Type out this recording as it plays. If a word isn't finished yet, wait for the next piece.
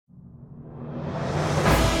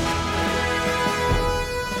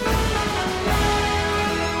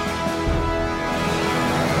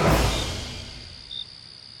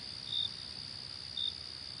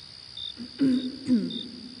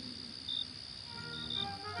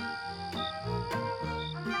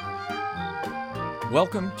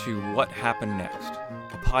Welcome to What Happened Next,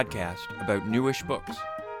 a podcast about newish books.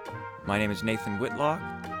 My name is Nathan Whitlock,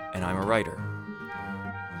 and I'm a writer.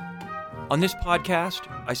 On this podcast,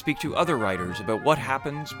 I speak to other writers about what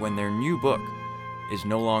happens when their new book is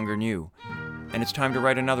no longer new, and it's time to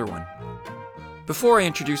write another one. Before I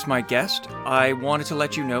introduce my guest, I wanted to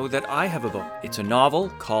let you know that I have a book. It's a novel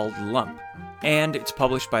called Lump, and it's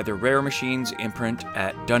published by the Rare Machines imprint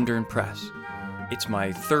at Dundurn Press. It's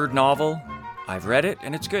my third novel. I've read it,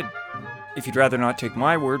 and it's good. If you'd rather not take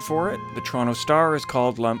my word for it, the Toronto Star has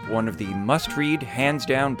called Lump one of the must-read,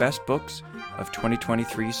 hands-down best books of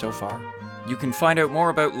 2023 so far. You can find out more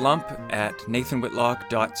about Lump at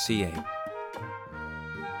nathanwhitlock.ca.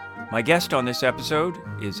 My guest on this episode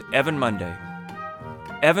is Evan Munday.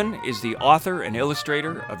 Evan is the author and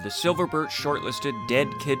illustrator of the Silver Birch shortlisted Dead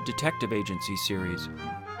Kid Detective Agency series,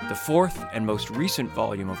 the fourth and most recent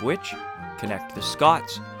volume of which, Connect the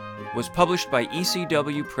Scots, was published by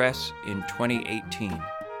ECW Press in 2018.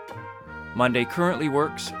 Munday currently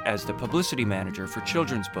works as the publicity manager for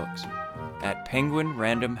children's books at Penguin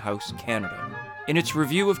Random House Canada. In its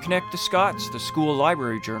review of Connect the Scots, the School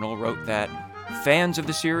Library Journal wrote that fans of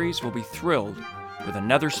the series will be thrilled with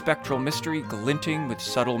another spectral mystery glinting with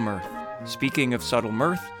subtle mirth. Speaking of subtle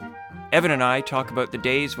mirth, Evan and I talk about the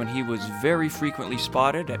days when he was very frequently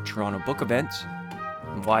spotted at Toronto book events,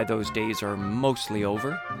 and why those days are mostly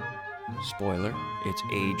over. Spoiler, it's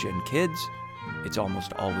age and kids. It's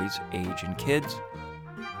almost always age and kids.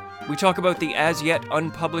 We talk about the as-yet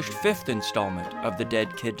unpublished fifth installment of the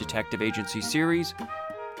Dead Kid Detective Agency series,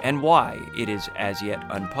 and why it is as yet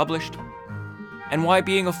unpublished, and why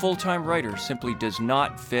being a full-time writer simply does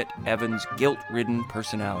not fit Evan's guilt-ridden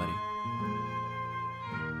personality.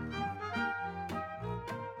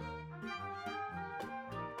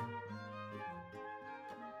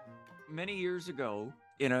 Many years ago,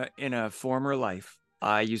 in a former life,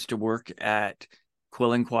 I used to work at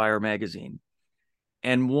Quill and Choir magazine.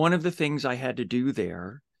 And one of the things I had to do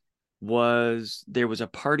there was a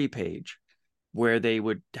party page where they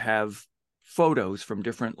would have photos from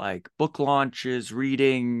different like book launches,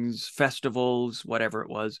 readings, festivals, whatever it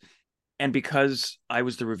was. And because I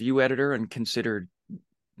was the review editor and considered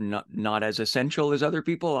not as essential as other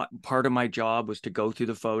people, part of my job was to go through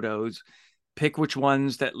the photos, pick which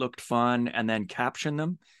ones that looked fun, and then caption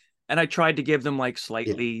them. And I tried to give them like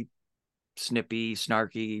slightly snippy,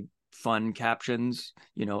 snarky, fun captions,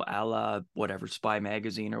 a la whatever, Spy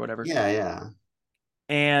Magazine or whatever. Yeah.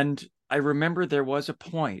 And I remember there was a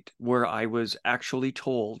point where I was actually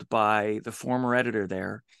told by the former editor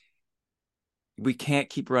there, we can't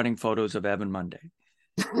keep running photos of Evan Munday.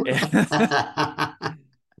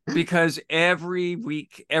 Because every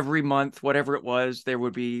week, every month, whatever it was, there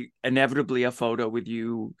would be inevitably a photo with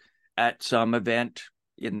you at some event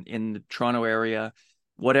in the Toronto area,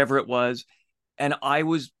 whatever it was. And I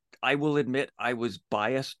will admit, I was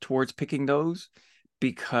biased towards picking those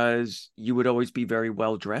because you would always be very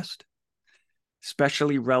well dressed,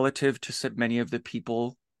 especially relative to many of the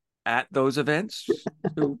people at those events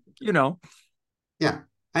who, Yeah.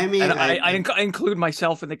 I mean, and I include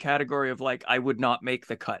myself in the category of like, I would not make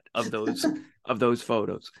the cut of those of those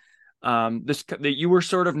photos. You were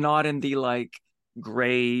sort of not in the like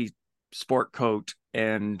gray sport coat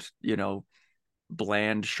and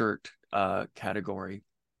bland shirt category.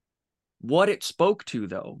 What it spoke to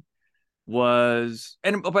though was,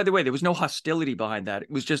 and by the way, there was no hostility behind that. It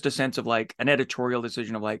was just a sense of like an editorial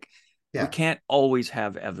decision of like, we can't always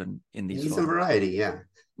have Evan in these photos. Some variety. Yeah,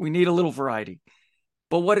 we need a little variety.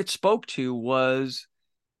 But what it spoke to was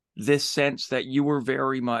this sense that you were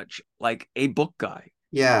very much like a book guy.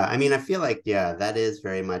 Yeah. I mean, I feel like, that is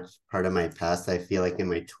very much part of my past. I feel like in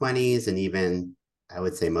my 20s and even I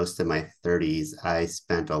would say most of my 30s, I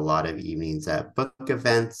spent a lot of evenings at book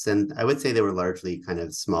events. And I would say they were largely kind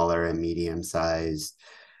of smaller and medium-sized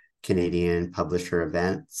Canadian publisher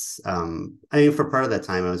events. I mean, for part of that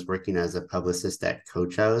time, I was working as a publicist at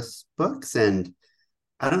Coach House Books. And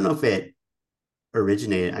I don't know if it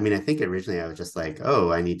originated. I mean, I think originally I was just like,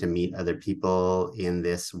 oh, I need to meet other people in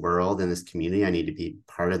this world, in this community. I need to be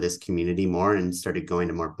part of this community more, and started going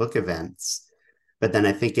to more book events. But then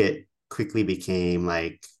I think it quickly became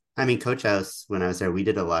like, I mean, Coach House, when I was there, we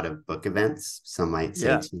did a lot of book events. Some might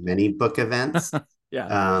say too many book events. But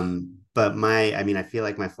I feel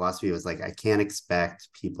like my philosophy was like, I can't expect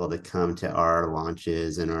people to come to our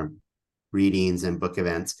launches and our readings and book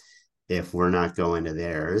events if we're not going to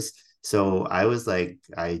theirs. So I was like,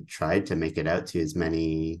 I tried to make it out to as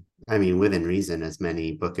many, within reason, as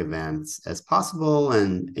many book events as possible.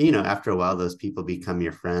 And, after a while, those people become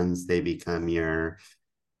your friends. They become your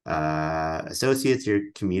associates, your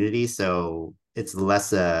community. So it's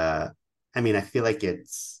less I mean, I feel like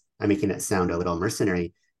I'm making it sound a little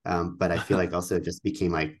mercenary, but I feel like also it just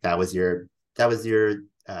became like that was your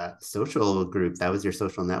social group, that was your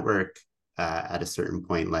social network at a certain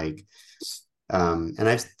point. Like, and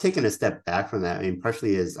I've taken a step back from that. I mean,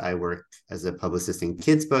 partially as I work as a publicist in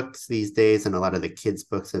kids' books these days, and a lot of the kids'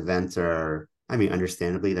 books events are, I mean,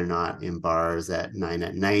 understandably, they're not in bars at 9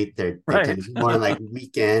 at night. They tend Right. to be more like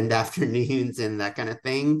weekend afternoons and that kind of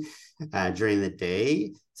thing during the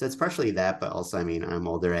day. So it's partially that, but also, I mean, I'm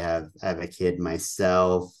older. I have a kid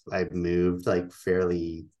myself. I've moved like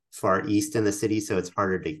fairly far east in the city, so it's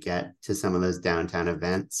harder to get to some of those downtown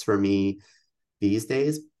events for me these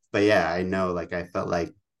days. But yeah, I know, like, I felt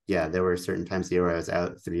like, yeah, there were certain times of the year where I was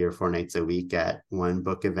out 3 or 4 nights a week at one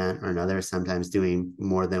book event or another, sometimes doing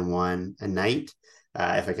more than one a night.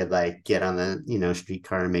 If I could like get on the,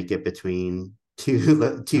 streetcar and make it between two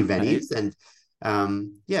Right. venues. And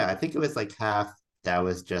yeah, I think it was like half, that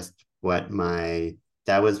was just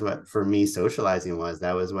that was what for me socializing was.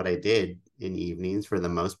 That was what I did in evenings for the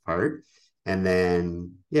most part. And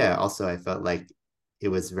then yeah, also I felt like it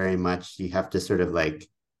was very much, you have to sort of like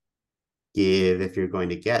give if you're going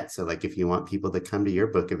to get. So like if you want people to come to your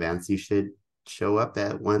book events, you should show up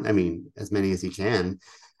at one, I mean, as many as you can.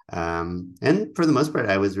 And for the most part,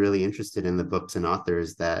 I was really interested in the books and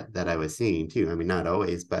authors that I was seeing too. I mean, not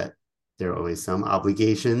always, but there are always some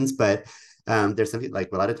obligations. But there's something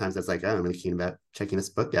like a lot of times that's like, oh, I'm really keen about checking this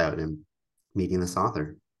book out and meeting this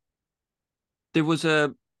author. There was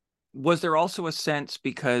there also a sense,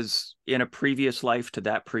 because in a previous life to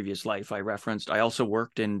that previous life I referenced, I also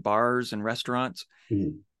worked in bars and restaurants,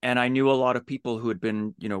 Mhm. and I knew a lot of people who had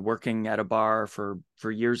been, working at a bar for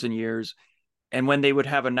years and years. And when they would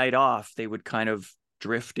have a night off, they would kind of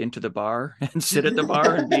drift into the bar and sit at the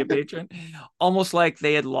bar and be a patron, almost like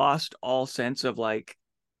they had lost all sense of like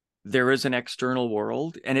there is an external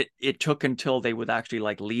world. And it took until they would actually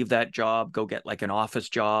like leave that job, go get like an office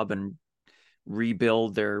job and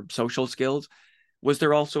rebuild their social skills. Was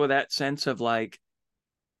there also that sense of like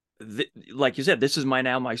like you said, this is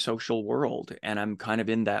my social world, and I'm kind of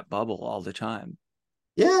in that bubble all the time?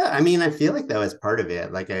 Yeah, I mean, I feel like that was part of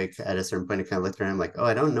it. Like I at a certain point I kind of looked around, I'm like, oh,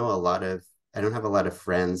 I don't have a lot of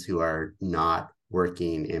friends who are not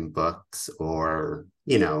working in books or,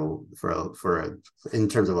 in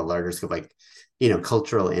terms of a larger scope, like,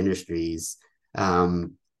 cultural industries.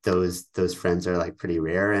 Those friends are like pretty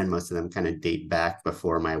rare, and most of them kind of date back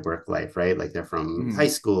before my work life, right? Like they're from high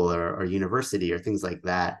Mm. school or university or things like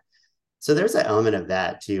that. So there's an element of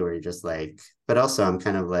that too, where you're just like, but also I'm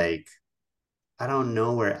kind of like, I don't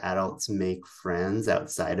know where adults make friends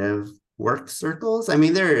outside of work circles. I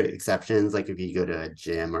mean, there are exceptions, like if you go to a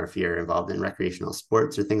gym or if you're involved in recreational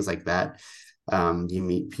sports or things like that. You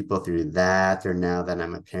meet people through that. Or now that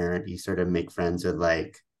I'm a parent, you sort of make friends with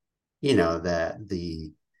like,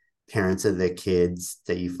 the parents of the kids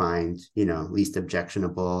that you find, least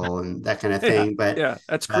objectionable and that kind of Yeah, thing. But yeah,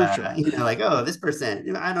 that's crucial. like, oh, this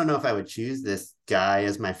person, I don't know if I would choose this guy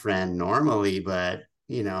as my friend normally, but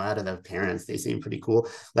out of the parents, they seem pretty cool,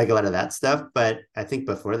 like a lot of that stuff. But I think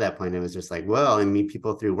before that point, it was just like, well, I meet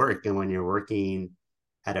people through work. And when you're working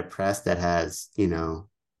at a press that has,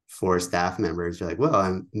 4 staff members, you're like, well,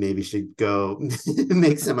 I maybe should go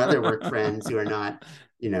make some other work friends who are not,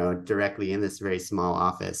 directly in this very small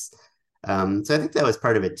office. So I think that was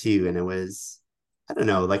part of it too. And it was, I don't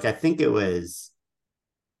know, like I think it was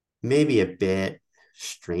maybe a bit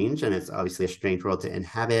strange, and it's obviously a strange world to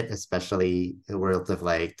inhabit, especially the world of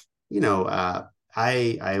like,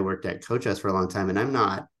 I worked at Coach Us for a long time, and I'm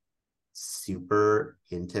not super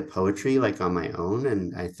into poetry like on my own,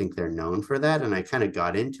 and I think they're known for that, and I kind of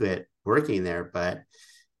got into it working there, but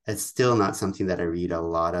it's still not something that I read a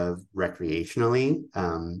lot of recreationally.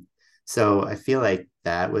 So I feel like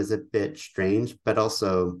that was a bit strange, but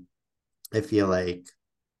also I feel like,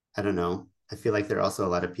 I don't know, I feel like there are also a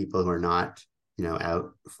lot of people who are not,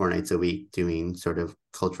 out 4 nights a week doing sort of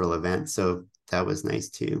cultural events. So that was nice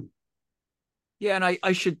too. Yeah, and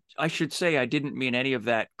I should say I didn't mean any of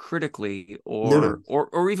that critically, No, or no,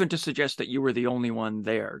 or even to suggest that you were the only one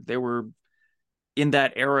there. There were, in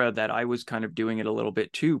that era that I was kind of doing it a little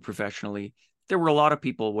bit too professionally, there were a lot of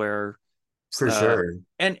people where for uh sure.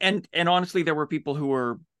 and honestly there were people who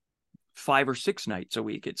were 5 or 6 nights a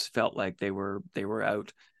week. It's felt like they were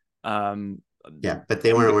out. Um Yeah, but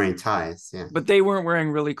they weren't wearing ties. Yeah. but they weren't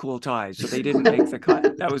wearing really cool ties, so they didn't make the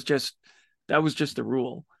cut. That was just the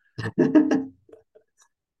rule.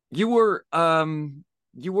 You were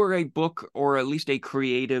you were a book, or at least a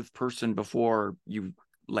creative person, before you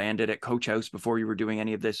landed at Coach House, before you were doing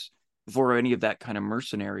any of this, before any of that kind of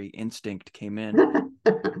mercenary instinct came in.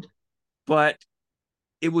 but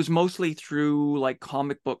it was mostly through like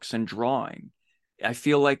comic books and drawing. I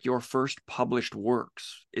feel like your first published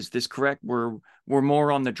works, is this correct? Were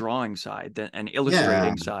more on the drawing side than and Yeah.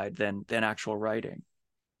 illustrating side than actual writing.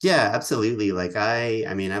 Yeah, absolutely. Like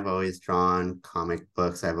I mean, I've always drawn comic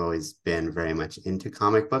books. I've always been very much into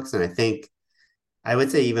comic books. And I think I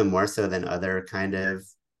would say even more so than other kind of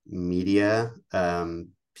media,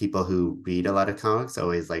 people who read a lot of comics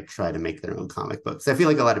always like try to make their own comic books. I feel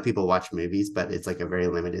like a lot of people watch movies, but it's like a very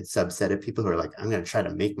limited subset of people who are like, I'm going to try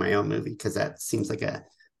to make my own movie because that seems like a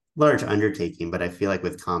large undertaking. But I feel like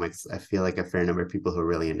with comics, I feel like a fair number of people who are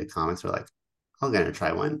really into comics are like, I'm going to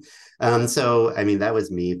try one. So, I mean, that was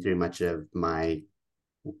me through much of my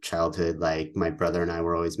childhood. Like my brother and I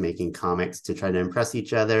were always making comics to try to impress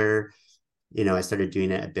each other. I started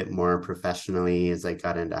doing it a bit more professionally as I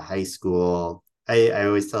got into high school. I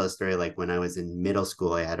always tell a story like when I was in middle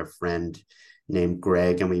school, I had a friend named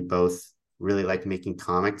Greg, and we both really liked making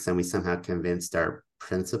comics. And we somehow convinced our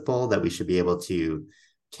principal that we should be able to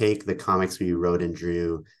take the comics we wrote and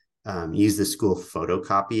drew, use the school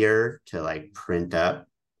photocopier to like print up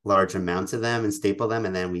large amounts of them and staple them,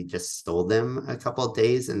 and then we just sold them a couple of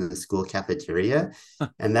days in the school cafeteria.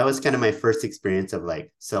 And that was kind of my first experience of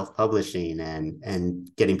like self-publishing and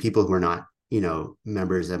getting people who are not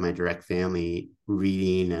members of my direct family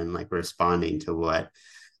reading and like responding to what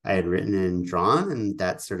I had written and drawn. And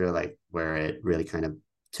that's sort of like where it really kind of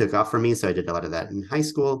took off for me. So I did a lot of that in high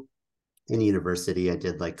school. In university, I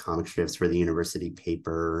did like comic strips for the university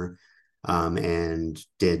paper, and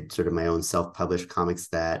did sort of my own self-published comics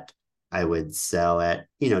that I would sell at,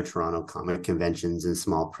 Toronto comic conventions and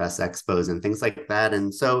small press expos and things like that.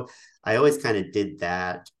 And so I always kind of did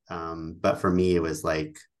that. But for me, it was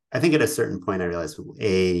like, I think at a certain point I realized,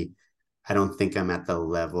 I don't think I'm at the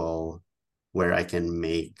level where I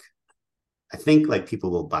think like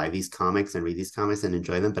people will buy these comics and read these comics and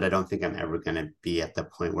enjoy them, but I don't think I'm ever going to be at the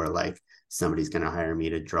point where like somebody's going to hire me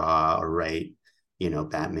to draw or write,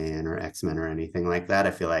 Batman or X-Men or anything like that.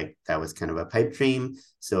 I feel like that was kind of a pipe dream.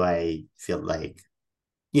 So I feel like,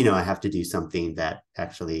 I have to do something that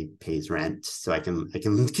actually pays rent so I can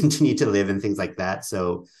continue to live and things like that.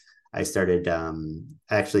 So I started,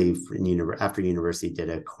 actually after university, did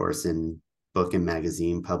a course in book and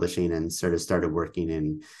magazine publishing and sort of started working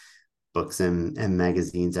in books and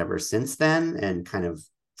magazines ever since then, and kind of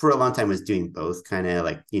for a long time was doing both, kind of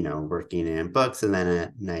like working in books, and then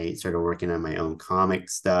at night started working on my own comic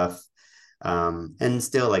stuff, and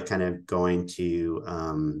still like kind of going to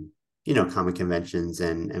comic conventions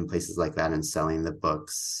and places like that and selling the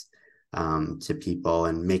books, to people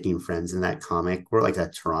and making friends in that comic. We're like a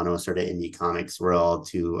Toronto sort of indie comics world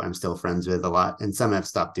too. I'm still friends with a lot, and some have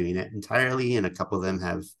stopped doing it entirely, and a couple of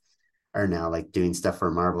them are now like doing stuff for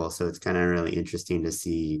Marvel. So it's kind of really interesting to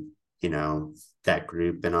see, that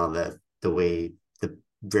group and all the way the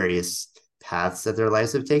various paths that their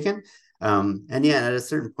lives have taken. And yeah, at a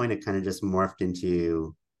certain point, it kind of just morphed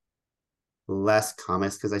into less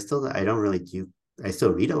comics because I don't really I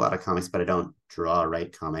still read a lot of comics, but I don't draw or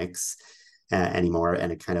write comics anymore.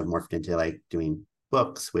 And it kind of morphed into like doing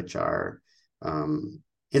books, which are,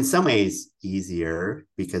 in some ways easier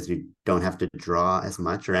because you don't have to draw as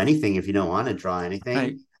much or anything if you don't want to draw Right. anything.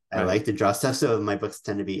 I Right. like to draw stuff, so my books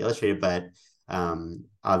tend to be illustrated, but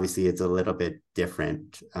obviously it's a little bit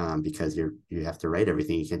different, because you have to write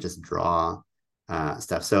everything. You can't just draw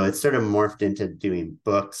stuff. So it's sort of morphed into doing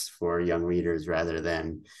books for young readers rather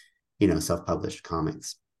than self-published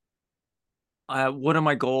comics. One of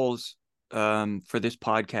my goals for this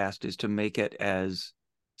podcast is to make it as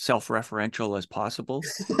self-referential as possible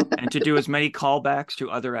and to do as many callbacks to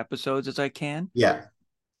other episodes as I can. Yeah,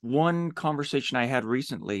 One conversation I had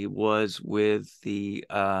recently was with Joe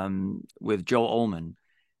Ullman,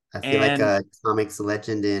 I feel like and a comics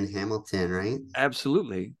legend in Hamilton, right?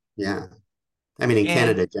 absolutely, Yeah, I mean in and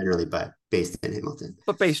Canada generally, but based in Hamilton.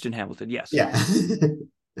 but based in Hamilton, yes. Yeah.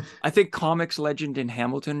 I think comics legend in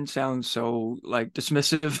Hamilton sounds so like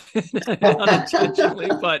dismissive unintentionally,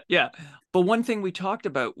 but yeah. But one thing we talked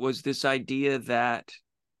about was this idea that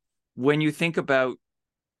when you think about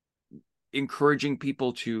encouraging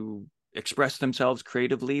people to express themselves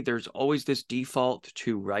creatively, there's always this default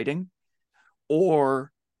to writing,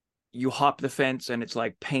 or you hop the fence and it's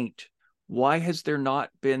like paint. Why has there not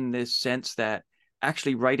been this sense that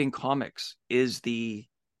actually writing comics is the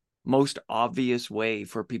most obvious way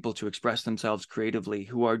for people to express themselves creatively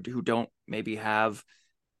who don't maybe have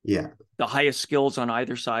Yeah. the highest skills on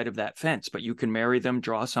either side of that fence, but you can marry them,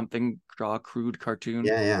 draw a crude cartoon?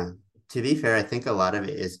 Yeah, yeah. To be fair, I think a lot of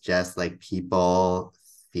it is just like people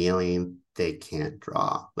feeling they can't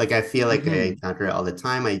draw. Like I feel like I Hmm. encounter it all the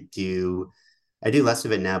time. I do less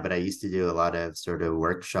of it now, but I used to do a lot of sort of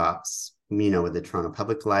workshops, with the Toronto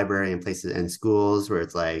Public Library and places and schools where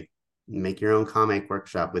it's like make your own comic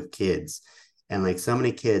workshop with kids. And like so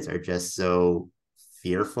many kids are just so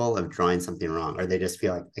fearful of drawing something wrong, or they just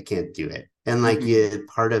feel like I can't do it. And like Hmm.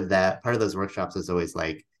 part of those workshops is always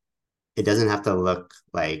like it doesn't have to look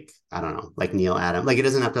like, I don't know, like Neil Adam. Like it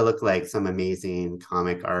doesn't have to look like some amazing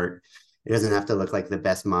comic art. It doesn't have to look like the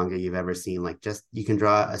best manga you've ever seen. Like just you can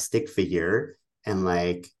draw a stick figure and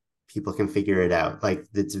like people can figure it out. Like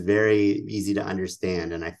it's very easy to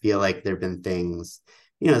understand. And I feel like there've been things,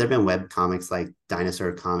 there've been web comics like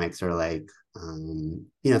dinosaur comics or like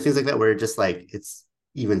things like that where just like it's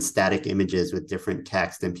even static images with different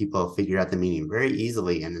text and people figure out the meaning very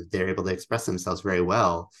easily and they're able to express themselves very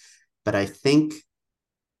well. But I think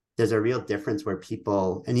there's a real difference where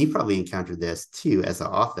people, and you probably encountered this too as an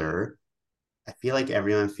author, I feel like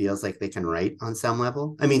everyone feels like they can write on some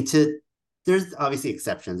level. I mean, there's obviously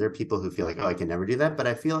exceptions. There are people who feel like, oh, I can never do that. But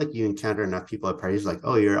I feel like you encounter enough people at parties like,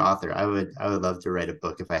 oh, you're an author. I would love to write a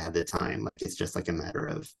book if I had the time. Like it's just like a matter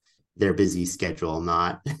of their busy schedule,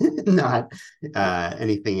 not not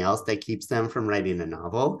anything else that keeps them from writing a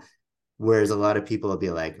novel. Whereas a lot of people will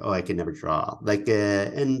be like, oh, I could never draw. Like,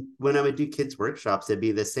 and when I would do kids' workshops, it'd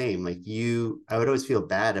be the same. Like I would always feel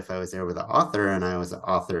bad if I was there with an author and I was an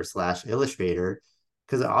author slash illustrator,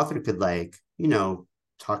 because the author could like,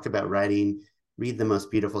 talk about writing, read the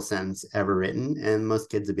most beautiful sentence ever written. And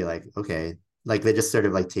most kids would be like, okay, like they just sort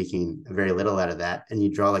of like taking very little out of that. And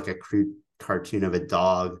you draw like a crude cartoon of a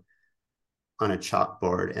dog on a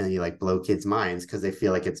chalkboard and you like blow kids' minds because they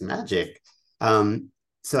feel like it's magic. Um,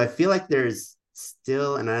 so I feel like there's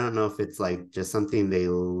still, and I don't know if it's like just something they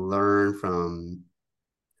learn from,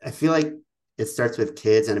 I feel like it starts with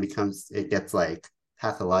kids and it gets like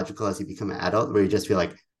pathological as you become an adult, where you just feel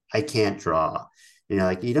like, I can't draw.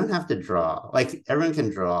 Like you don't have to draw. Like everyone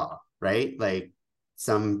can draw, right? Like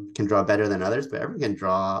some can draw better than others, but everyone can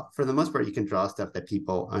draw. For the most part, you can draw stuff that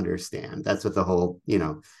people understand. That's what the whole,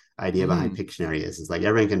 idea behind Hmm. Pictionary is. It's like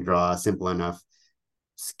everyone can draw a simple enough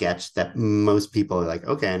sketch that most people are like,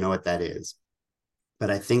 okay, I know what that is.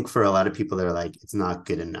 But I think for a lot of people, they're like, it's not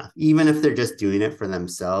good enough. Even if they're just doing it for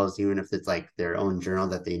themselves, even if it's like their own journal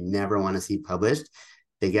that they never want to see published,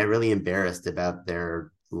 they get really embarrassed about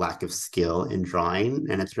their lack of skill in drawing.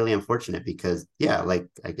 And it's really unfortunate because, yeah, like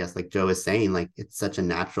I guess like Joe is saying, like it's such a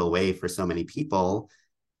natural way for so many people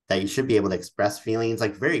that you should be able to express feelings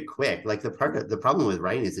like very quick. Like the problem with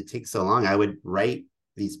writing is it takes so long. I would write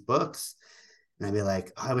these books and I'd be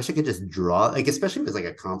like, oh, I wish I could just draw, like, especially if it's like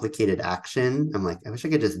a complicated action. I'm like, I wish I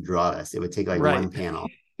could just draw this. It would take like Right. one panel.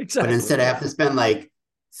 But Exactly. instead, I have to spend like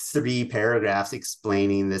 3 paragraphs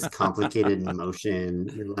explaining this complicated motion.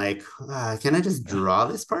 You're like, can I just draw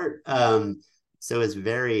this part? So it's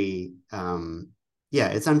very, yeah,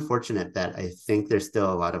 it's unfortunate that I think there's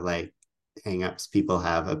still a lot of like hangups people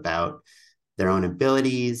have about their own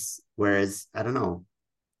abilities. Whereas, I don't know,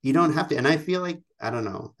 you don't have to. And I feel like, I don't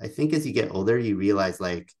know, I think as you get older, you realize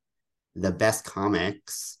like the best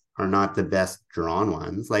comics are not the best drawn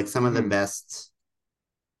ones. Like some of the Hmm. best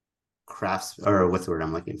crafts, or what's the word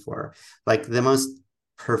I'm looking for? Like the most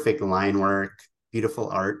perfect line work, beautiful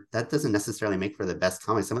art, that doesn't necessarily make for the best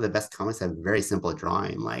comics. Some of the best comics have very simple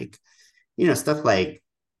drawing, like, stuff like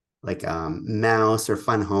Mouse or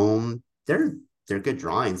Fun Home. They're good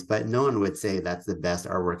drawings, but no one would say that's the best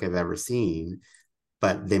artwork I've ever seen.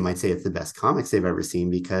 But they might say it's the best comics they've ever seen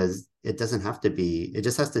because it doesn't have to be, it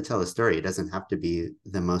just has to tell a story. It doesn't have to be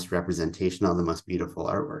the most representational, the most beautiful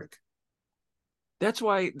artwork. That's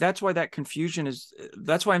why that confusion is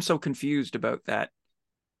that's why I'm so confused about that,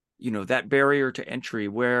 that barrier to entry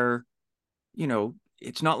where,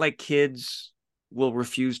 it's not like kids will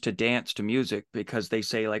refuse to dance to music because they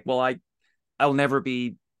say like, well, I'll never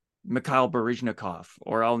be Mikhail Baryshnikov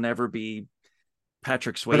or I'll never be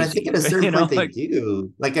Patrick But I think at a Swayze, certain point they like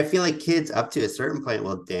do. Like I feel like kids up to a certain point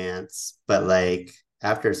will dance, but like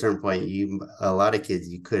after a certain point, a lot of kids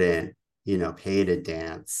you couldn't, pay to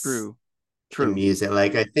dance true, to true. music.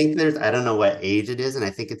 Like I think I don't know what age it is, and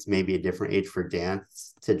I think it's maybe a different age for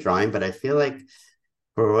dance to drawing, but I feel like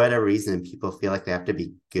for whatever reason, people feel like they have to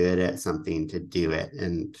be good at something to do it.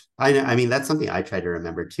 And I mean, that's something I try to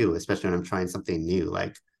remember too, especially when I'm trying something new.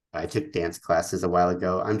 Like I took dance classes a while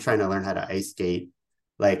ago. I'm trying to learn how to ice skate.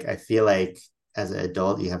 Like I feel like as an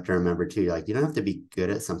adult, you have to remember too, like you don't have to be good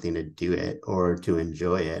at something to do it or to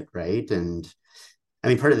enjoy it, right? And I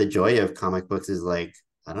mean, part of the joy of comic books is like,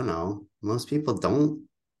 I don't know, most people don't.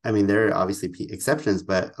 I mean, there are obviously exceptions,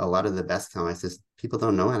 but a lot of the best comics is people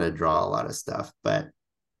don't know how to draw a lot of stuff. But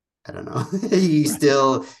I don't know, you Right.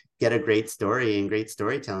 still get a great story and great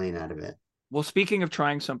storytelling out of it. Well, speaking of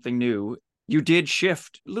trying something new, you did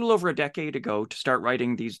shift a little over a decade ago to start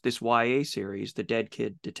writing this YA series, the Dead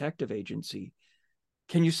Kid Detective Agency.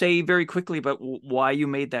 Can you say very quickly about why you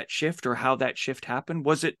made that shift or how that shift happened?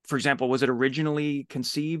 Was it, for example, was it originally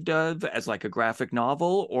conceived of as like a graphic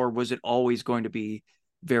novel, or was it always going to be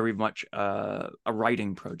very much a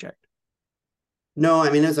writing project? No, I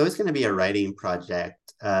mean, it was always going to be a writing project.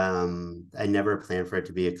 I never planned for it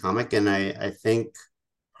to be a comic. And I think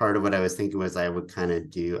part of what I was thinking was I would kind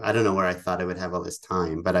of do, I don't know where I thought I would have all this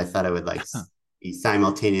time, but I thought I would like be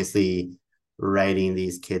simultaneously writing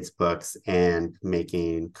these kids' books and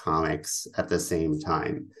making comics at the same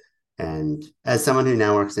time. And as someone who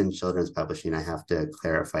now works in children's publishing, I have to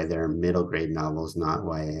clarify they're middle grade novels, not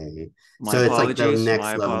YA. My So it's like the apologies. My next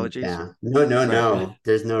level apologies. down. No, no, Right. no.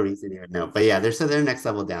 There's no reason you would know. But yeah, they're next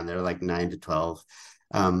level down. They're like 9 to 12.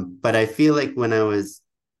 But I feel like when I was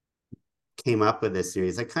came up with this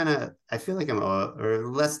series, I feel like or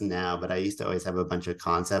less now, but I used to always have a bunch of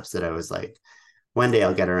concepts that I was like, one day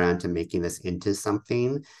I'll get around to making this into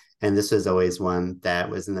something. And this was always one that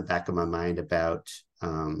was in the back of my mind about,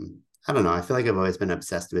 I don't know, I feel like I've always been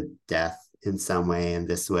obsessed with death in some way. And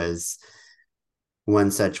this was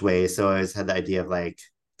one such way. So I always had the idea of like,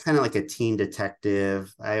 kind of like a teen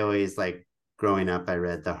detective. I always like growing up, I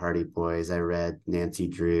read the Hardy Boys. I read Nancy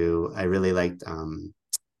Drew. I really liked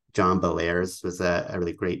John Belair's was a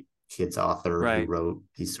really great kids author who Right. wrote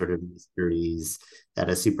these sort of mysteries that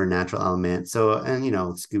a supernatural element. So, and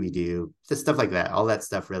Scooby Doo, just stuff like that. All that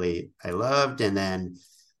stuff really I loved. And then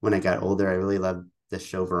when I got older, I really loved the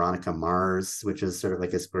show Veronica Mars, which is sort of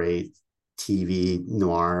like this great TV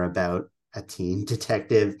noir about a teen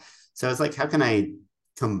detective. So I was like, how can I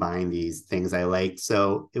combine these things I liked?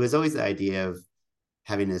 So it was always the idea of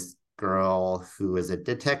having this girl who was a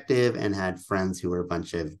detective and had friends who were a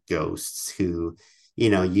bunch of ghosts who,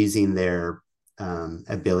 using their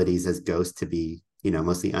abilities as ghosts to be,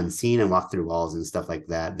 mostly unseen and walk through walls and stuff like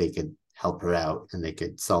that, they could help her out and they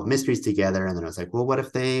could solve mysteries together. And then I was like, well, what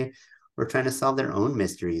if they were trying to solve their own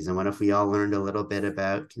mysteries? And what if we all learned a little bit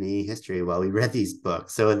about Canadian history while we read these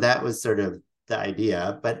books? So that was sort of the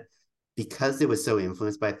idea. But because it was so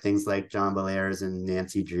influenced by things like John Belair's and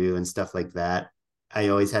Nancy Drew and stuff like that, I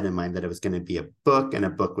always had in mind that it was going to be a book and a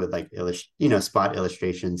book with like spot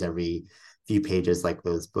illustrations every few pages like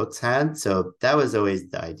those books had. So that was always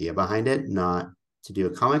the idea behind it, not to do a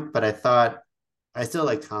comic, but I thought I still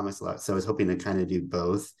like comics a lot. So I was hoping to kind of do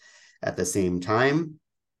both at the same time.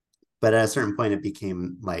 But at a certain point, it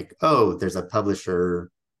became like, oh, there's a publisher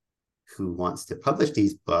who wants to publish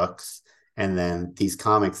these books and then these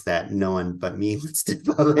comics that no one but me wants to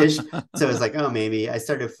publish. So it's like, oh, maybe I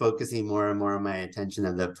started focusing more and more of my attention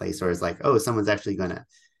at the place where it's like, oh, someone's actually going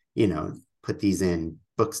to, put these in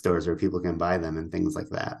bookstores where people can buy them and things like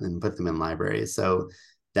that and put them in libraries. So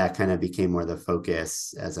that kind of became more the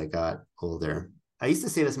focus as I got older. I used to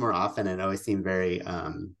say this more often and it always seemed very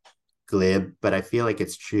glib, but I feel like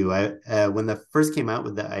it's true. When the first came out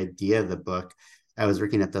with the idea of the book, I was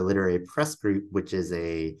working at the Literary Press Group, which is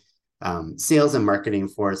a sales and marketing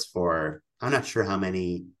force for I'm not sure how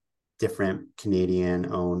many different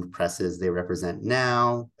Canadian owned presses they represent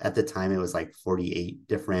now. At the time, it was like 48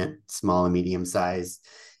 different small and medium sized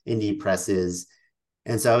indie presses.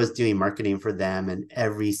 And so I was doing marketing for them. And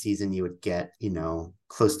every season you would get,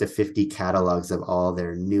 close to 50 catalogs of all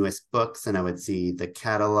their newest books. And I would see the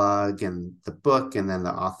catalog and the book and then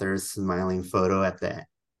the author's smiling photo at the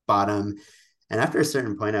bottom. And after a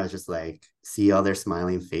certain point, I was just like, see all their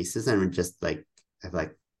smiling faces and just like, I'm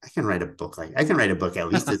like, I can write a book at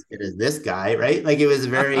least as good as this guy, right? Like it was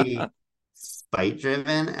very spite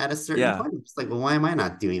driven at a certain Yeah. point. I'm just like, well, why am I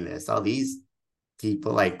not doing this? All these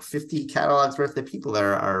people, like 50 catalogs worth of people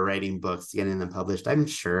are writing books, getting them published. I'm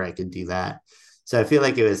sure I could do that. So I feel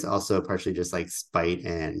like it was also partially just like spite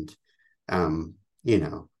and, um, you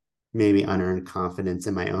know, maybe unearned confidence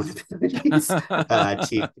in my own abilities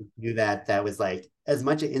to do that. That was like as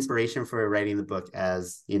much an inspiration for writing the book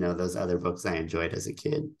as, those other books I enjoyed as a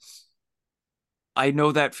kid. I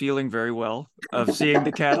know that feeling very well of seeing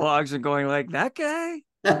the catalogs and going like that guy.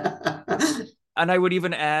 And I would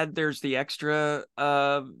even add there's the extra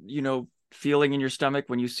feeling in your stomach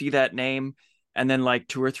when you see that name and then like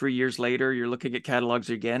 2 or 3 years later you're looking at catalogs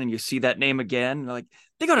again and you see that name again like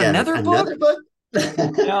they got Yeah, like another book. another book.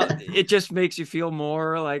 It just makes you feel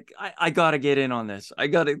more like I gotta get in on this. I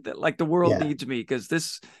gotta like the world Yeah. needs me because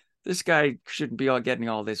this guy shouldn't be all getting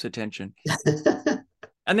all this attention.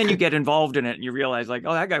 And then you get involved in it and you realize like,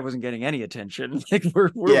 oh, that guy wasn't getting any attention. Like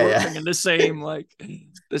we're Yeah, yeah. working in the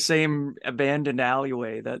same abandoned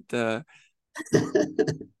alleyway that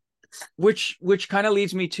which kind of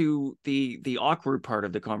leads me to the awkward part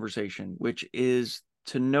of the conversation, which is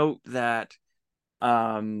to note that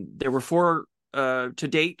there were four to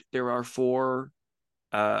date. There are four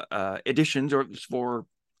editions, or four.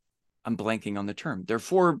 I'm blanking on the term. There are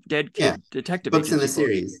four Dead Yeah. Kid Detective Books in the Agency books.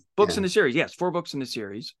 series. Books Yeah. in the series, yes, four books in the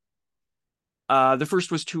series. The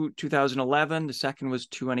first was 2011. The second was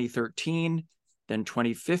 2013, then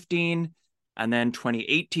 2015, and then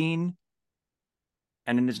 2018,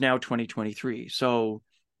 and it is now 2023. So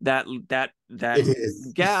that It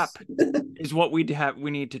is. gap is what we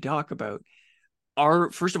need to talk about. Are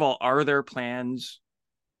First of all, are there plans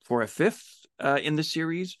for a fifth in the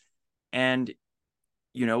series? And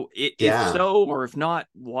if Yeah. so, or if not,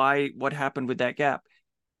 why? What happened with that gap?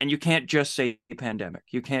 And you can't just say pandemic.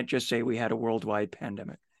 You can't just say we had a worldwide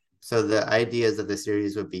pandemic. So the ideas of the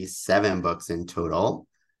series would be 7 books in total.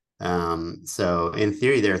 So in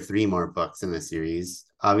theory, there are 3 more books in the series.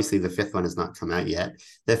 Obviously, the fifth one has not come out yet.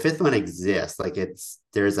 The fifth one exists. Like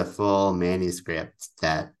there's a full manuscript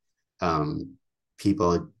that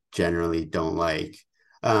people generally don't like.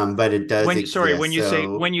 But it does exist.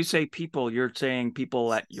 So When you say people, you're saying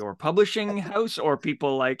people at your publishing house or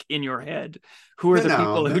people like in your head? Who are no, the no,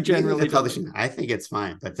 people who mainly the generally don't like? publishing. I think it's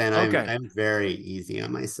fine, but then I'm Okay. I'm very easy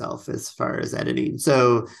on myself as far as editing.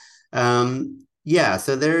 So yeah,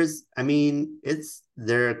 so there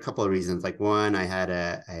are a couple of reasons. Like one, I had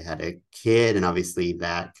a kid, and obviously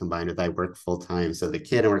that combined with I work full time. So the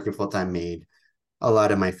kid and working full time made a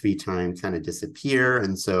lot of my free time kind of disappear.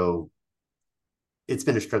 And so it's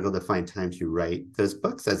been a struggle to find time to write those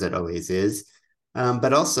books, as it always is.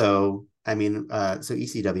 But also, so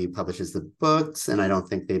ECW publishes the books, and I don't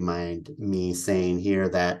think they mind me saying here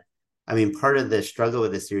that, part of the struggle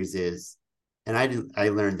with the series is, and I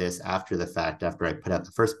learned this after the fact, after I put out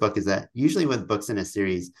the first book, is that usually with books in a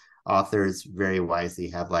series, authors very wisely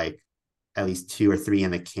have like at least 2 or 3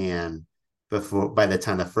 in the can by the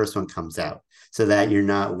time the first one comes out, so that you're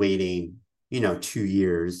not waiting, 2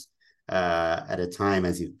 years at a time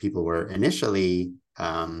as people were initially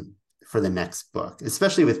for the next book,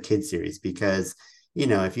 especially with kid series, because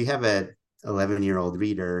if you have a 11-year-old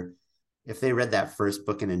reader, if they read that first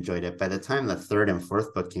book and enjoyed it, by the time the third and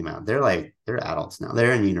fourth book came out, they're adults now.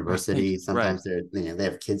 They're in Right. university. Right. Sometimes they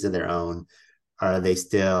have kids of their own. Are they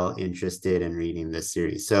still interested in reading this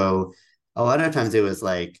series? So a lot of times it was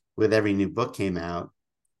like with every new book came out,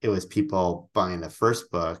 it was people buying the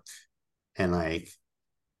first book and like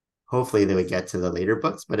hopefully they would get to the later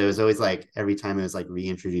books, but it was always like every time it was like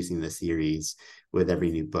reintroducing the series with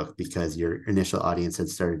every new book, because your initial audience had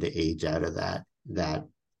started to age out of that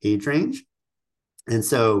age range. And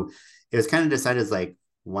so it was kind of decided as like,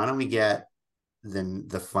 why don't we get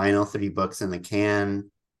the final 3 books in the can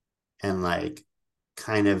and like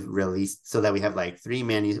kind of released, so that we have like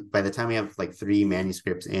by the time we have like 3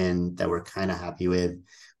 manuscripts in that we're kind of happy with,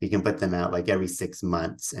 we can put them out like every 6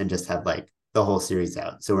 months and just have like the whole series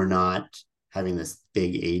out. So we're not having this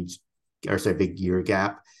big year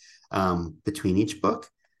gap between each book.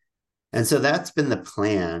 And so that's been the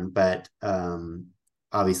plan, but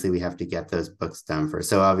obviously we have to get those books done first.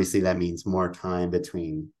 So obviously that means more time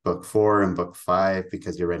between book 4 and book 5,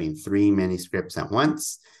 because you're writing 3 manuscripts at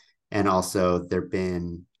once. And also there've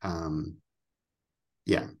been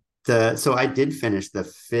so I did finish the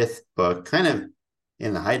 5th book kind of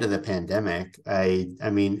in the height of the pandemic.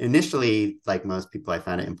 Initially, like most people, I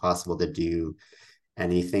found it impossible to do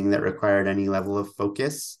anything that required any level of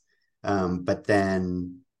focus. But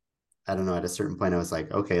then I don't know, at a certain point I was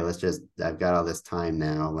like, okay, I've got all this time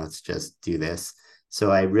now, let's just do this. So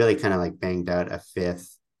I really kind of like banged out a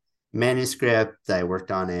 5th manuscript. I worked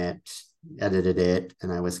on it, edited it,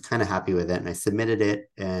 and I was kind of happy with it, and I submitted it.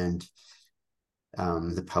 And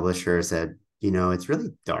the publisher said, it's really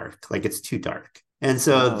dark, like it's too dark. And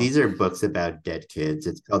so Oh. these are books about dead kids.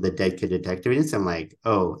 It's called the Dead Kid Detective Agency. I'm like,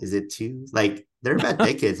 oh, is it too, like, they're about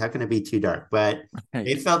dead kids, how can it be too dark? But Right.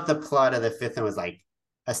 it felt the plot of the 5th one was like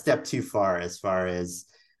a step too far as the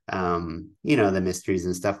mysteries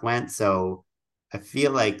and stuff went. So I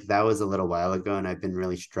feel like that was a little while ago, and I've been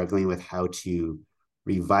really struggling with how to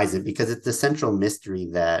revise it, because it's the central mystery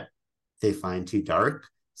that they find too dark.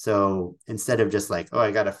 So instead of just like, oh, I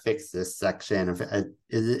got to fix this section,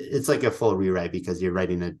 it's like a full rewrite, because you're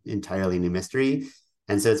writing an entirely new mystery.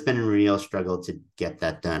 And so it's been a real struggle to get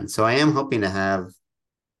that done. So I am hoping to have,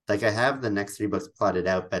 like, I have the next 3 books plotted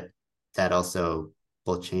out, but that also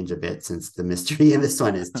will change a bit since the mystery in this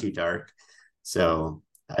one is too dark. So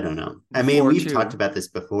I don't know. I mean, before we've talked too. about this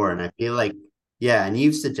before, and I feel like, yeah, and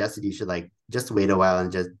you've suggested you should like just wait a while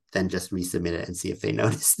and just resubmit it and see if they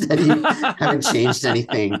notice that you haven't changed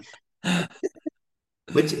anything,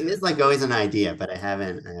 which is like always an idea, but I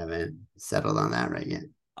haven't settled on that right yet.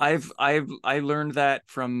 I learned that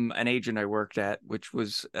from an agent I worked at, which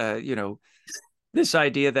was this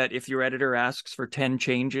idea that if your editor asks for 10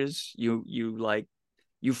 changes,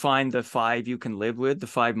 you find the five you can live with, the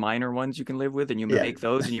five minor ones you can live with, and you Yeah. make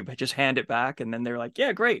those and you just hand it back, and then they're like,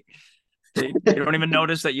 yeah, great. You don't even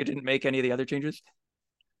notice that you didn't make any of the other changes.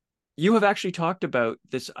 You have actually talked about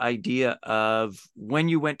this idea of when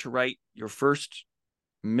you went to write your first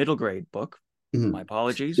middle grade book. My Mhm.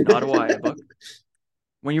 apologies, not a YA book.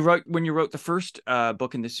 When you wrote the first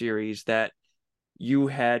book in the series, that you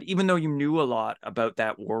had, even though you knew a lot about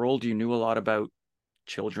that world, you knew a lot about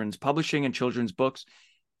children's publishing and children's books,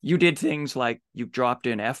 you did things like you dropped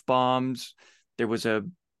in F-bombs. There was a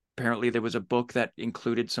Apparently there was a book that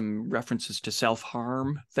included some references to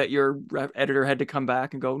self-harm that your editor had to come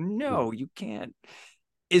back and go, no, you can't.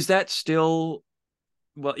 Is that still,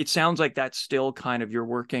 well, it sounds like that's still kind of, you're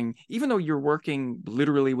working, even though you're working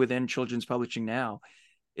literally within children's publishing now,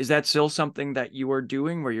 is that still something that you are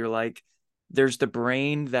doing where you're like, there's the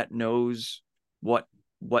brain that knows what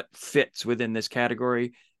what fits within this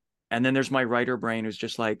category, and then there's my writer brain who's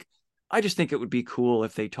just like, I just think it would be cool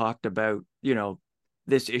if they talked about,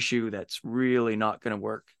 this issue that's really not going to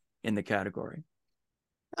work in the category.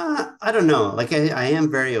 I don't know. Like I am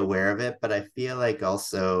very aware of it, but I feel like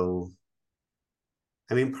also,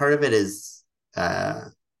 I mean, part of it is, I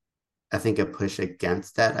think a push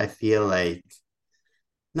against that. I feel like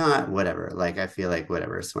not whatever. Like I feel like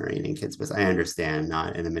whatever swearing in kids, but I understand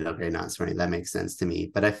not in the middle grade not swearing. That makes sense to me.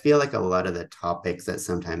 But I feel like a lot of the topics that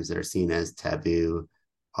sometimes are seen as taboo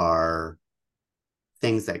are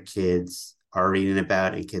things that kids are reading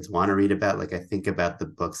about and kids want to read about. Like I think about the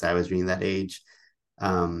books I was reading that age.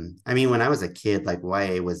 I mean, when I was a kid, like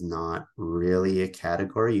YA was not really a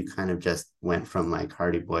category. You kind of just went from like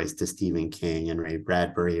Hardy Boys to Stephen King and Ray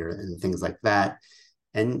Bradbury and things like that.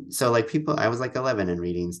 And so like people, I was like 11 and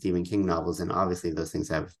reading Stephen King novels, and obviously those things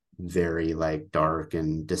have very like dark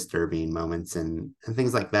and disturbing moments and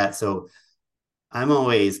things like that. So I'm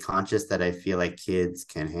always conscious that I feel like kids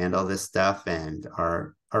can handle this stuff and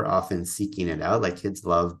are often seeking it out. Like kids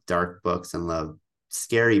love dark books and love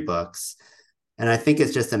scary books. And I think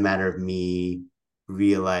it's just a matter of me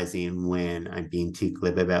realizing when I'm being too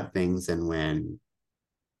glib about things and when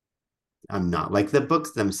I'm not. Like the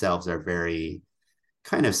books themselves are very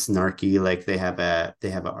kind of snarky. Like they have an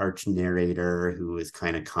arch narrator who is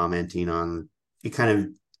kind of commenting on it. Kind of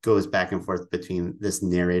goes back and forth between this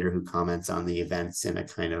narrator who comments on the events in a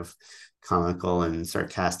kind of comical and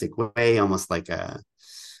sarcastic way, almost like a,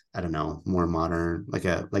 I don't know, more modern, like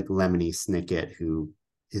Lemony Snicket, who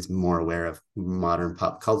is more aware of modern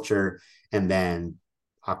pop culture. And then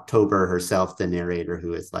October herself, the narrator,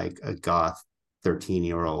 who is like a goth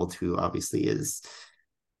 13-year-old who obviously is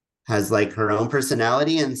has like her own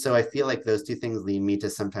personality. And so I feel like those two things lead me to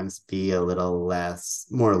sometimes be a little less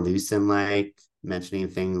more loose in like mentioning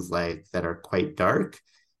things like that are quite dark.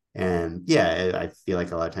 And yeah, I feel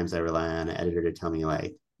like a lot of times I rely on an editor to tell me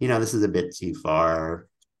like, this is a bit too far,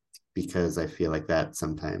 because I feel like that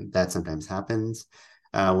sometimes happens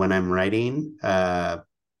when I'm writing. But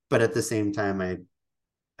at the same time,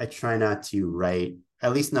 I try not to write,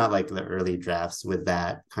 at least not like the early drafts, with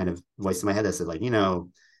that kind of voice in my head that said like,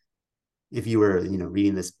 if you were,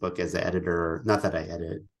 reading this book as an editor, not that I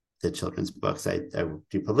edit the children's books, I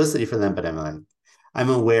do publicity for them, but I'm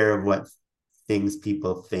aware of what things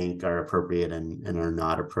people think are appropriate and are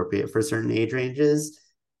not appropriate for certain age ranges.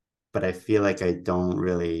 But I feel like I don't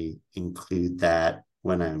really include that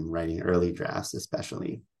when I'm writing early drafts,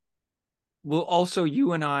 especially. Well, also,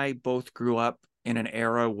 you and I both grew up in an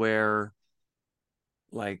era where,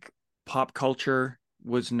 like, pop culture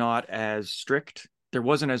was not as strict. There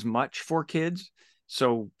wasn't as much for kids.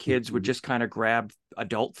 So kids would Mhm. just kind of grab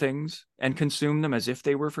adult things and consume them as if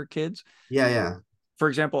they were for kids. Yeah, yeah. For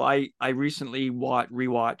example, I recently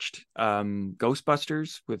rewatched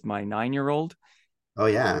Ghostbusters with my 9-year-old. Oh,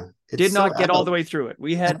 yeah. It's Did so not get all the adult. way through it.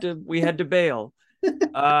 We had to bail.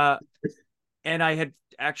 Uh, and I had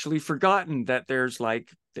actually forgotten that there is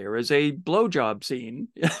a blowjob scene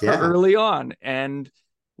Yeah, early on, and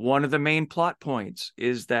one of the main plot points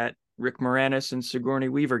is that Rick Moranis and Sigourney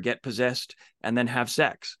Weaver get possessed and then have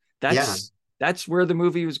sex. yeah, That's where the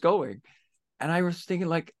movie was going. And I was thinking,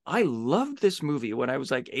 like, I loved this movie when I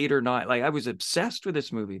was like 8 or 9. Like, I was obsessed with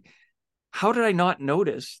this movie. How did I not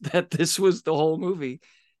notice that this was the whole movie?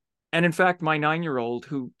 And in fact, my 9-year old,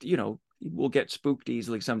 who, will get spooked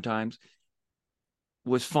easily sometimes,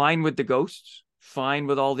 was fine with the ghosts, fine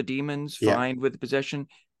with all the demons, Yeah. fine with the possession.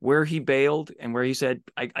 Where he bailed and where he said,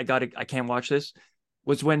 I can't watch this,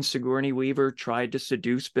 was when Sigourney Weaver tried to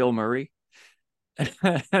seduce Bill Murray and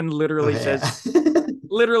Oh yeah.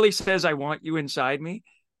 literally says, I want you inside me.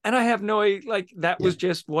 And I have no, like, that Yeah. was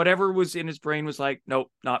just whatever was in his brain was like,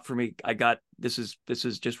 nope, not for me. This is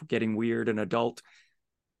just getting weird and adult.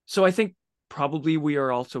 So I think probably we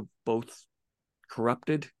are also both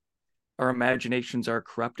corrupted. Our imaginations are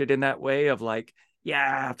corrupted in that way of like,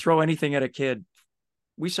 yeah, throw anything at a kid.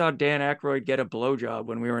 We saw Dan Aykroyd get a blowjob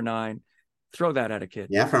when we were 9. Throw that at a kid.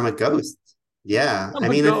 Yeah, from a ghost. Yeah. I'm I a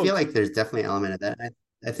mean, I feel ghost. like there's definitely an element of that.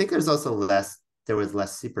 I think there's also there was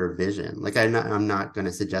less supervision. Like I'm not going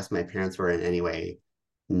to suggest my parents were in any way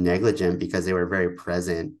negligent because they were very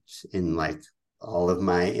present in like all of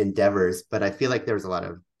my endeavors. But I feel like there was a lot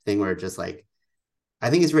of thing where just like, I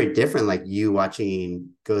think it's very different, like you watching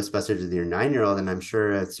Ghostbusters with your 9-year-old, and I'm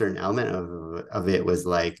sure a certain element of it was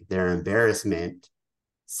like their embarrassment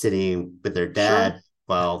sitting with their Sure. dad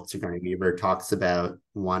while Sigourney Weaver talks about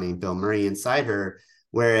wanting Bill Murray inside her.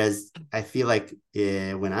 Whereas I feel like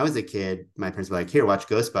when I was a kid, my parents were like, "Here, watch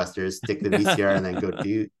Ghostbusters, stick the VCR, and then go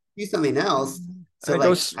do something else." So Go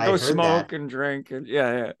like I go heard that, smoke and drink and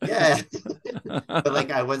yeah, yeah, yeah. but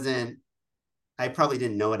like I probably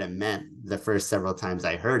didn't know what it meant the first several times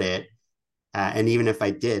I heard it. And even if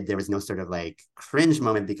I did, there was no sort of like cringe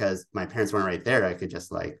moment because my parents weren't right there. I could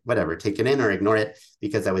just like, whatever, take it in or ignore it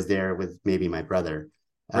because I was there with maybe my brother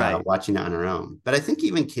Right. watching it on our own. But I think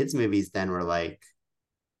even kids' movies then were like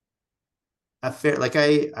a fair, like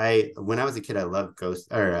when I was a kid, I loved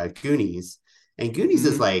Goonies. And Goonies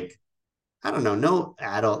is Hmm. like, I don't know, no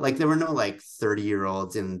adult, like there were no like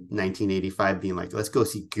 30-year-olds in 1985 being like, let's go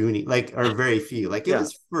see Goonies, like, or very few. Like it Yeah.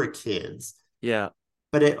 was for kids, Yeah.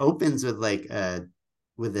 but it opens with like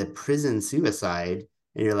with a prison suicide,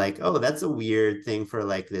 and you're like, oh, that's a weird thing for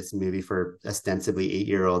like this movie for ostensibly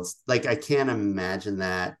 8-year-olds. Like I can't imagine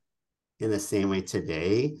that in the same way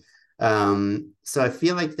today. So I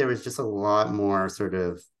feel like there was just a lot more sort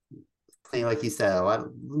of playing, like you said, a lot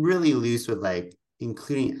really loose with like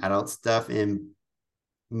including adult stuff in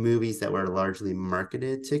movies that were largely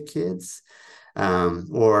marketed to kids,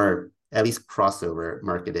 or at least crossover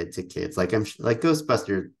marketed to kids. Like like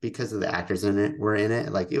Ghostbusters, because of the actors in it were in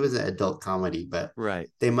it. Like it was an adult comedy, but Right.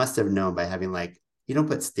 they must have known by having like, you don't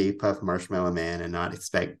put Stay Puft Marshmallow Man and not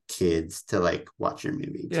expect kids to like watch your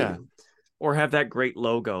movie Yeah. too. Or have that great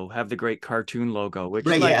logo, have the great cartoon logo, which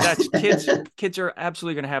Right? like Yeah. that's kids are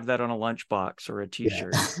absolutely going to have that on a lunchbox or a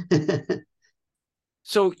Yeah. t-shirt.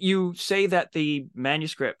 So you say that the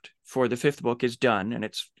manuscript for the 5th book is done and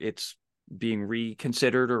it's being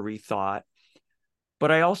reconsidered or rethought.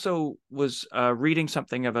 But I also was reading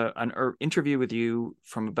something of an interview with you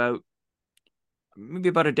from maybe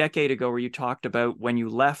about a decade ago where you talked about when you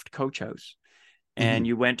left Coach House and Mhm.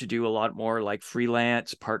 you went to do a lot more like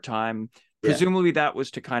freelance, part-time. Yeah. Presumably that was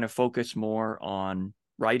to kind of focus more on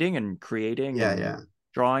writing and creating Yeah. and Yeah.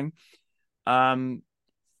 drawing. Um,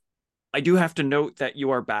 I do have to note that you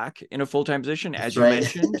are back in a full-time position, That's as you right.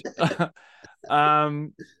 mentioned.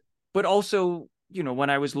 um, but also, when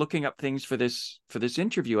I was looking up things for this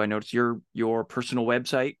interview, I noticed your personal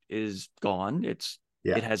website is gone. It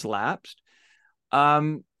Yeah. has lapsed.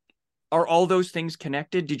 Um, are all those things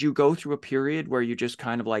connected? Did you go through a period where you just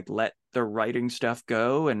kind of like let the writing stuff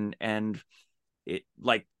go and it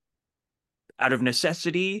like out of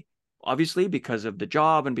necessity, obviously because of the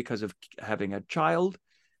job and because of having a child?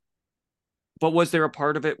 But was there a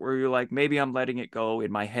part of it where you're like, maybe I'm letting it go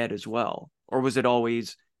in my head as well? Or was it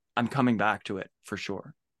always, I'm coming back to it for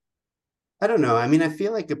sure? I don't know. I mean, I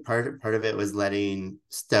feel like a part of it was letting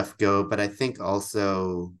stuff go, but I think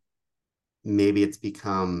also maybe it's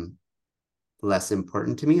become less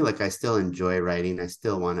important to me. Like I still enjoy writing. I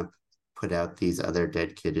still want to put out these other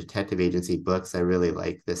Dead Kid Detective Agency books. I really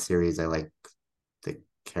like this series. I like the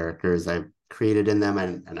characters I've created in them,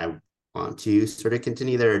 and I want to sort of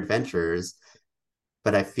continue their adventures.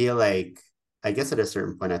 But I feel like, I guess at a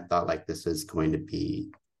certain point I thought like this was going to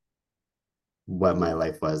be what my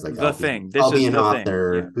life was. Like The thing. I'll This be is an the thing. Yeah.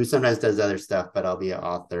 author who sometimes does other stuff, but I'll be an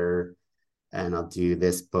author and I'll do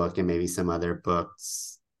this book and maybe some other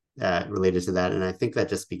books related to that. And I think that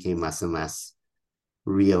just became less and less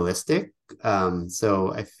realistic.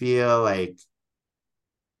 So I feel like,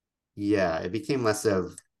 yeah, it became less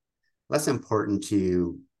important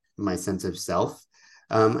to my sense of self.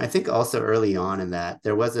 I think also early on in that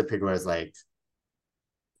there was a period where I was like,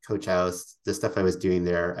 Coach House, the stuff I was doing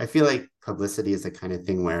there, I feel like publicity is the kind of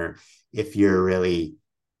thing where if you're really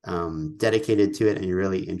dedicated to it and you're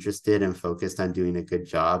really interested and focused on doing a good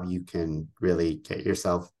job, you can really get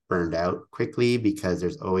yourself burned out quickly because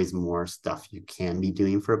there's always more stuff you can be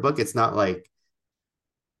doing for a book. It's not like,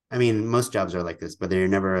 I mean, most jobs are like this, but they're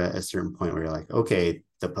never a certain point where you're like, okay,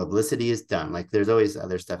 the publicity is done. Like there's always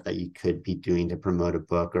other stuff that you could be doing to promote a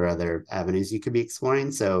book or other avenues you could be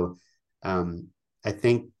exploring. So um, I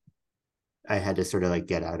think I had to sort of like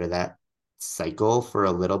get out of that cycle for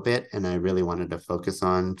a little bit. And I really wanted to focus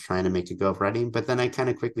on trying to make a go of writing. But then I kind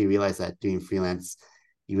of quickly realized that doing freelance,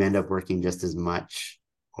 you end up working just as much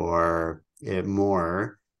or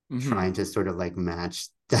more Mm-hmm. trying to sort of like match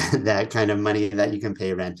that kind of money that you can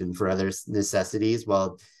pay rent and for other necessities.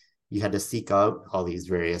 Well, you had to seek out all these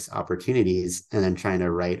various opportunities and then trying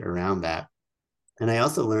to write around that. And I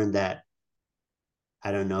also learned that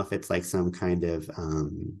I don't know if it's like some kind of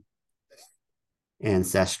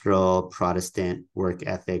ancestral Protestant work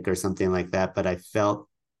ethic or something like that, but I felt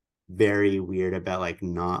very weird about like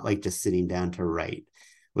not like just sitting down to write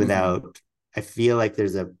Mm-hmm. without. I feel like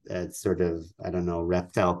there's a sort of, I don't know,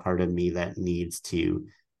 reptile part of me that needs to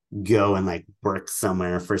go and like work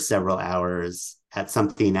somewhere for several hours at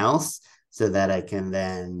something else so that I can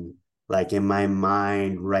then like in my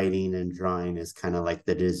mind writing and drawing is kind of like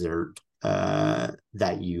the dessert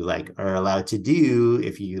that you like are allowed to do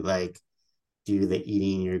if you like do the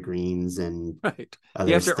eating your greens and Right. You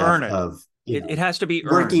other have to earn stuff it. of It has to be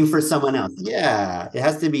working earned. for someone else. Yeah, it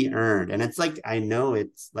has to be earned. And it's like I know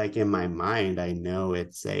it's like in my mind I know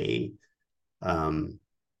it's a um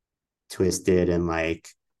twisted and like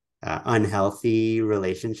unhealthy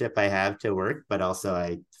relationship I have to work, but also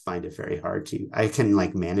I find it very hard to. I can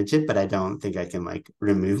like manage it, but I don't think I can like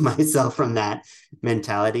remove myself from that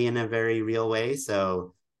mentality in a very real way.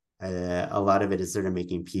 So a lot of it is sort of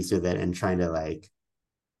making peace with it and trying to like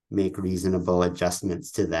make reasonable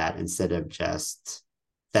adjustments to that instead of just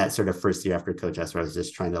that sort of first year after Coach S where I was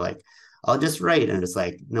just trying to like, I'll just write. And it's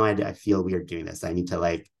like, no, I feel weird doing this. I need to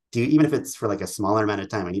like do, even if it's for like a smaller amount of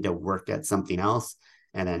time, I need to work at something else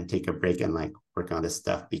and then take a break and like work on this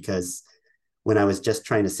stuff because when I was just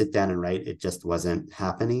trying to sit down and write, it just wasn't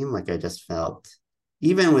happening. Like I just felt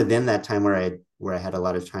even within that time where I had a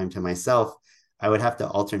lot of time to myself, I would have to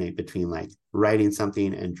alternate between like writing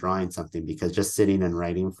something and drawing something because just sitting and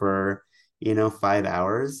writing for, 5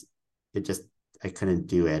 hours, it just I couldn't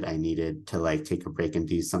do it. I needed to like take a break and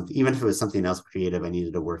do something. Even if it was something else creative, I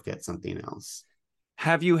needed to work at something else.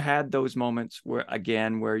 Have you had those moments where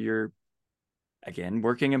you're again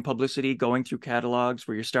working in publicity, going through catalogs,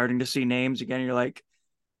 where you're starting to see names again, and you're like,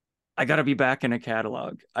 I got to be back in a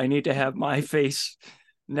catalog. I need to have my face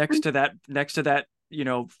next to that,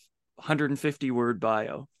 150 word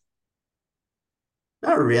bio.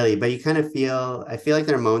 Not really, but you kind of feel. I feel like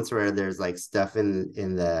there are moments where there's like stuff in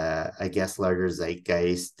the I guess larger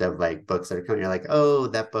zeitgeist of like books that are coming. You're like, oh,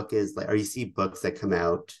 that book is like, or you see books that come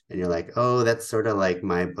out, and you're like, oh, that's sort of like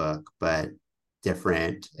my book, but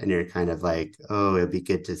different. And you're kind of like, oh, it'd be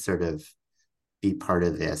good to sort of be part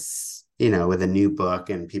of this, with a new book,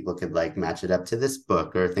 and people could like match it up to this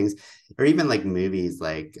book or things, or even like movies.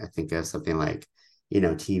 Like I think of something like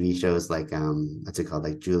TV shows like what's it called,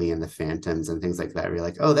 like Julie and the Phantoms and things like that, where you're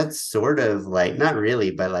like, oh, that's sort of like not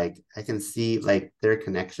really, but like I can see like there are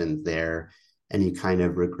connections there, and you kind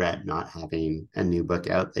of regret not having a new book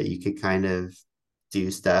out that you could kind of do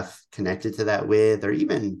stuff connected to that with, or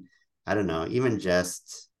even I don't know, even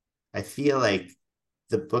just I feel like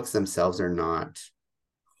the books themselves are not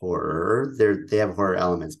horror. They have horror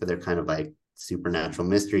elements, but they're kind of like supernatural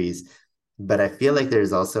mysteries. But I feel like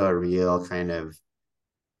there's also a real kind of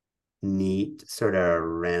neat sort of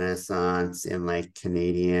renaissance in like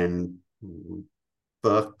Canadian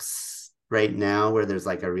books right now where there's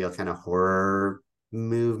like a real kind of horror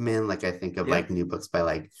movement. Like I think of Yeah. like new books by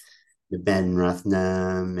like Ben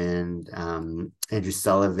Ruthnam and Andrew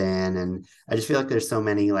Sullivan. And I just feel like there's so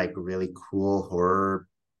many like really cool horror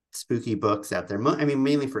spooky books out there. I mean,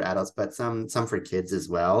 mainly for adults, but some for kids as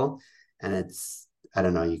well. And it's I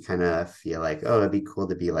don't know, you kind of feel like, oh, it'd be cool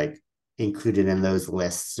to be like included in those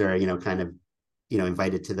lists or, kind of,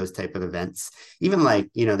 invited to those type of events. Even like,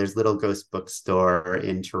 there's Little Ghost Bookstore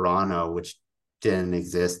in Toronto, which didn't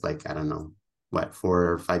exist like, I don't know, what,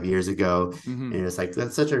 4 or 5 years ago. Mm-hmm. And it's like,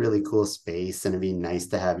 that's such a really cool space. And it'd be nice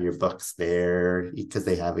to have your books there because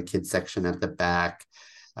they have a kids section at the back.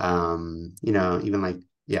 Even like,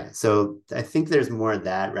 yeah. So I think there's more of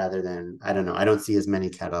that rather than, I don't know, I don't see as many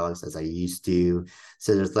catalogs as I used to.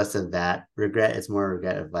 So there's less of that regret. It's more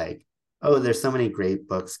regret of like, oh, there's so many great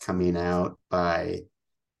books coming out by,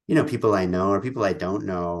 people I know or people I don't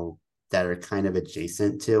know that are kind of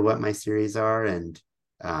adjacent to what my series are. And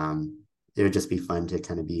it would just be fun to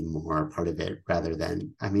kind of be more part of it rather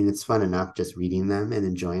than, I mean, it's fun enough just reading them and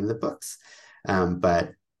enjoying the books.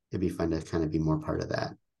 But it'd be fun to kind of be more part of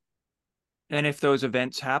that. And if those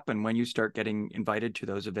events happen, when you start getting invited to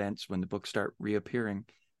those events, when the books start reappearing,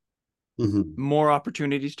 more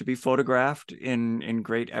opportunities to be photographed in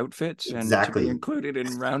great outfits and to be Exactly. included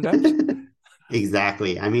in roundups.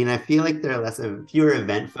 Exactly. I mean, I feel like there are fewer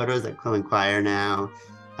event photos at Quill and Choir now.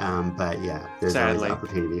 But yeah, there's always Sadly.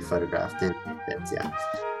 opportunity photographed in bits, yeah.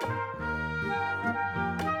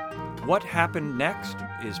 What Happened Next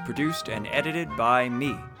is produced and edited by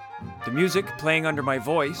me. The music playing under my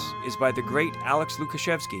voice is by the great Alex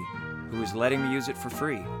Lukashevsky, who is letting me use it for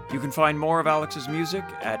free. You can find more of Alex's music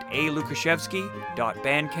at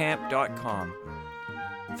alukashevsky.bandcamp.com.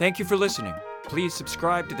 Thank you for listening. Please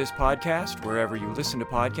subscribe to this podcast wherever you listen to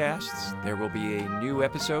podcasts. There will be a new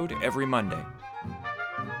episode every Monday.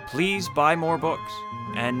 Please buy more books,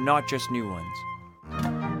 and not just new ones.